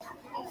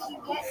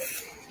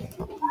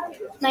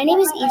My name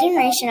is Eden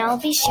Raish, and I'll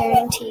be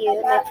sharing to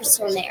you my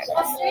personal narrative.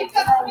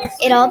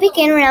 It all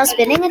began when I was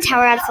building a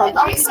tower out of phone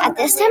blocks. At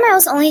this time, I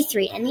was only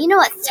 3, and you know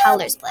what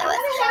toddlers play with: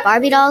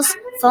 Barbie dolls,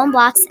 foam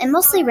blocks, and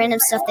mostly random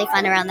stuff they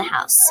find around the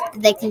house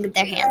that they can get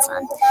their hands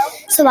on.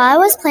 So while I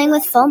was playing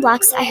with foam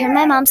blocks, I heard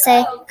my mom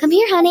say, "Come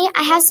here, honey,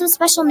 I have some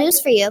special news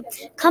for you."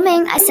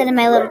 "Coming," I said in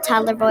my little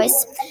toddler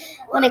voice.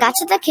 When I got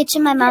to the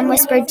kitchen, my mom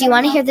whispered, "Do you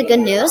want to hear the good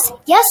news?"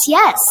 "Yes,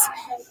 yes,"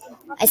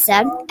 I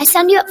said. "I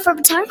signed you up for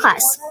baton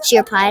class," she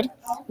replied.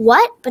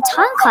 "What?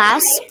 Baton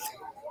class?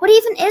 What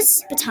even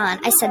is baton?"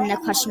 I said in a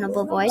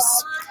questionable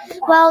voice.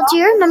 "Well, do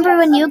you remember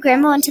when you and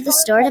Grandma went to the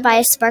store to buy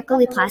a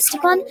sparkly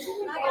plastic one?"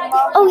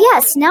 "Oh,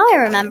 yes, now I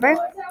remember."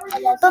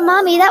 "But,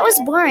 Mommy, that was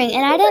boring,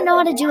 and I didn't know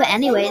how to do it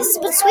anyways."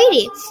 "But,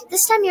 sweetie,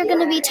 this time you're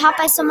going to be taught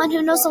by someone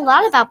who knows a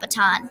lot about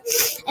baton,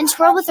 and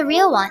twirl with a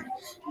real one."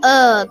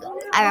 "Ugh,"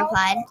 I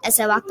replied as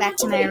I walked back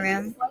to my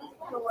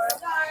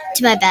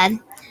bed.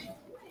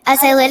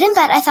 As I laid in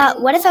bed, I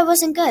thought, what if I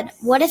wasn't good?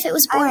 What if it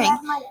was boring?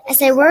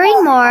 As I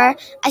worried more,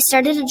 I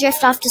started to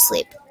drift off to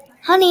sleep.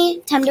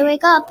 "Honey, time to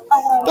wake up.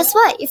 Guess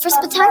what? Your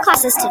first baton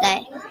class is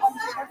today."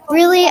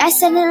 "Really?" I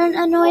said in an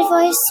annoyed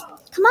voice.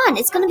 "Come on,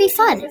 it's going to be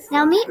fun.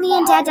 Now meet me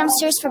and Dad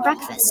downstairs for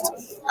breakfast."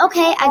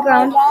 "Okay," I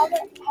groaned.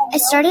 I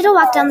started to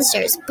walk down the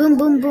stairs. Boom,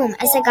 boom, boom.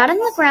 As I got on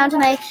the ground,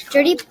 my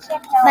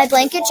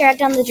blanket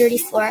dragged on the dirty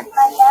floor.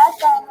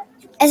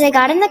 As I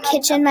got in the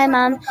kitchen, my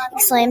mom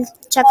exclaimed,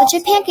 "Chocolate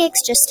chip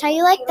pancakes, just how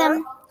you like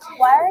them."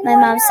 My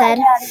mom said,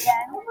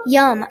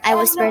 "Yum," I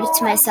whispered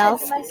to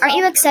myself. "Aren't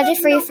you excited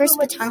for your first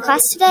baton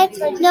class today?"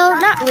 "No,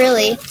 not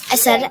really," I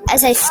said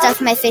as I stuffed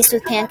my face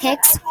with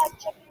pancakes.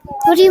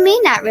 "What do you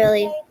mean, not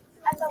really?"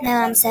 my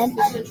mom said.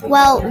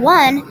 "Well,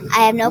 1,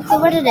 I have no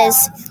clue what it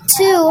is.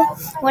 2,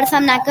 what if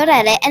I'm not good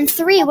at it? And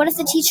 3, what if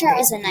the teacher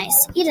isn't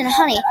nice?" "Eden,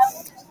 honey,"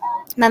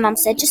 my mom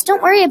said, "just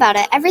don't worry about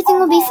it. Everything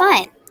will be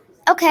fine."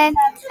 "Okay,"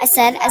 I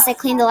said as I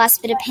cleaned the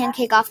last bit of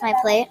pancake off my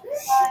plate.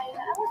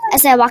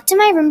 As I walked to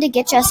my room to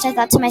get dressed, I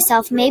thought to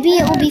myself, maybe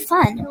it will be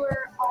fun.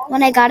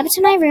 When I got up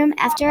to my room,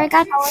 after I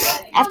got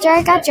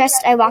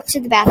dressed, I walked to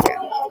the bathroom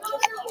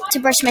to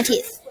brush my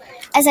teeth.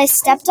 As I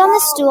stepped on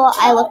the stool,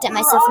 I looked at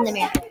myself in the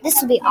mirror.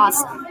 This will be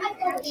awesome.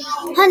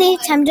 "Honey,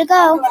 time to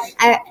go,"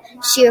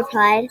 she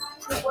replied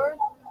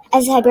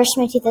as I brushed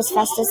my teeth as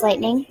fast as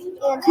lightning.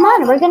 "Come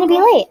on, we're going to be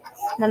late,"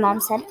 my mom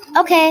said.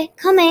 "Okay,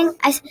 coming,"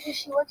 I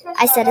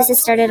said as I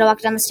started to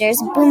walk down the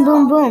stairs. Boom,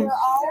 boom, boom.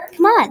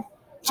 "Come on,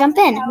 jump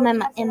in," my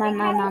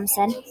mom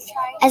said.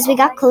 As we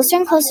got closer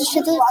and closer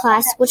to the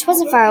class, which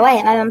wasn't far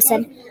away, my mom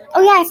said,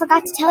 "Oh yeah, I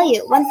forgot to tell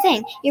you one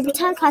thing. Your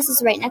baton class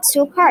is right next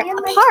to a park."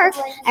 "A park?"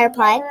 I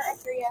replied.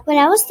 When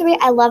I was 3,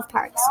 I loved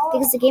parks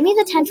because it gave me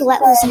the time to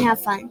let loose and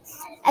have fun.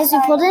 As we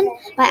pulled in,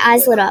 my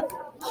eyes lit up.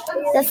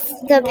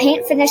 The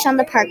paint finish on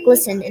the park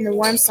glistened in the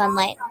warm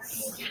sunlight.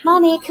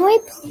 "Mommy, can we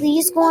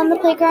please go on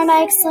the playground?"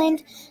 I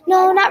exclaimed.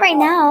 "No, not right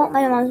now,"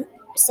 my mom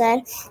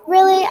said.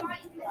 "Really?"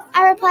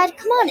 I replied.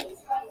 "Come on,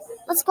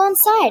 let's go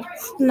inside,"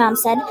 my mom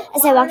said.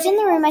 As I walked in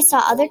the room, I saw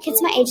other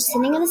kids my age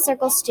sitting in a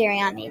circle staring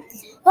at me.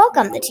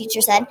 "Welcome," the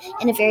teacher said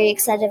in a very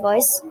excited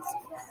voice.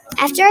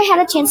 After I had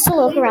a chance to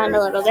look around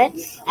a little bit,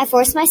 I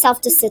forced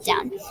myself to sit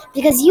down,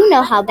 because you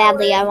know how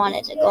badly I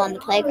wanted to go on the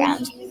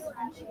playground.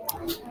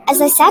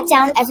 As I sat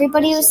down,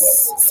 everybody was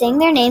saying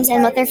their names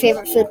and what their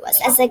favorite food was.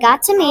 As they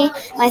got to me,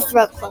 my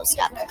throat closed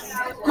up.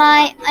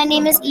 My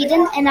name is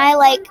Eden, and I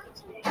like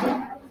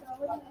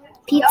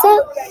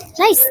pizza."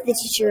 "Nice," the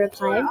teacher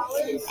replied.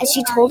 As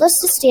she told us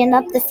to stand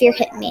up, the fear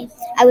hit me.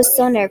 I was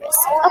so nervous.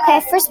 "Okay,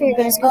 first we are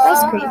going to scoop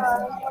ice cream."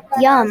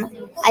 "Yum,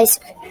 ice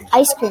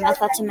cream," I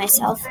thought to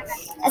myself.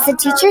 As the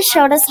teacher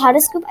showed us how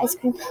to scoop ice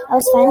cream, I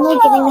was finally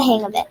getting the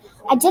hang of it.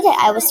 "I did it,"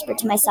 I whispered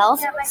to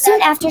myself.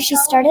 Soon after, she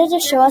started to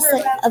show us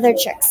the other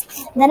tricks.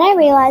 Then I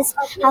realized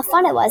how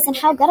fun it was and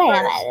how good I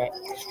am at it.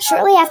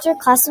 Shortly after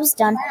class was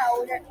done,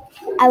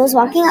 I was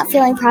walking out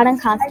feeling proud and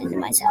confident in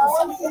myself.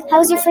 "How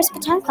was your first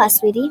baton class,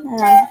 sweetie?" my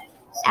mom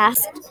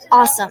asked.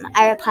 "Awesome,"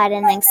 I replied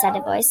in an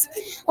excited voice.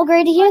 "Well,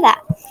 great to hear that.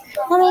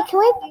 Mommy,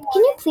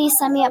 can you please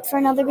sign me up for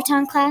another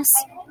baton class?"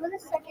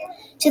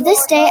 To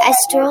this day, I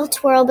still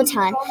twirl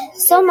baton,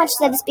 so much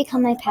that it's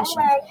become my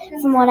passion,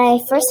 from when I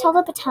first held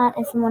a baton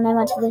and from when I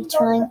went to the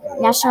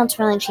National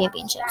Twirling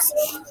Championships.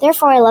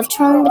 Therefore, I love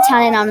twirling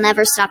baton and I'll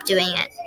never stop doing it.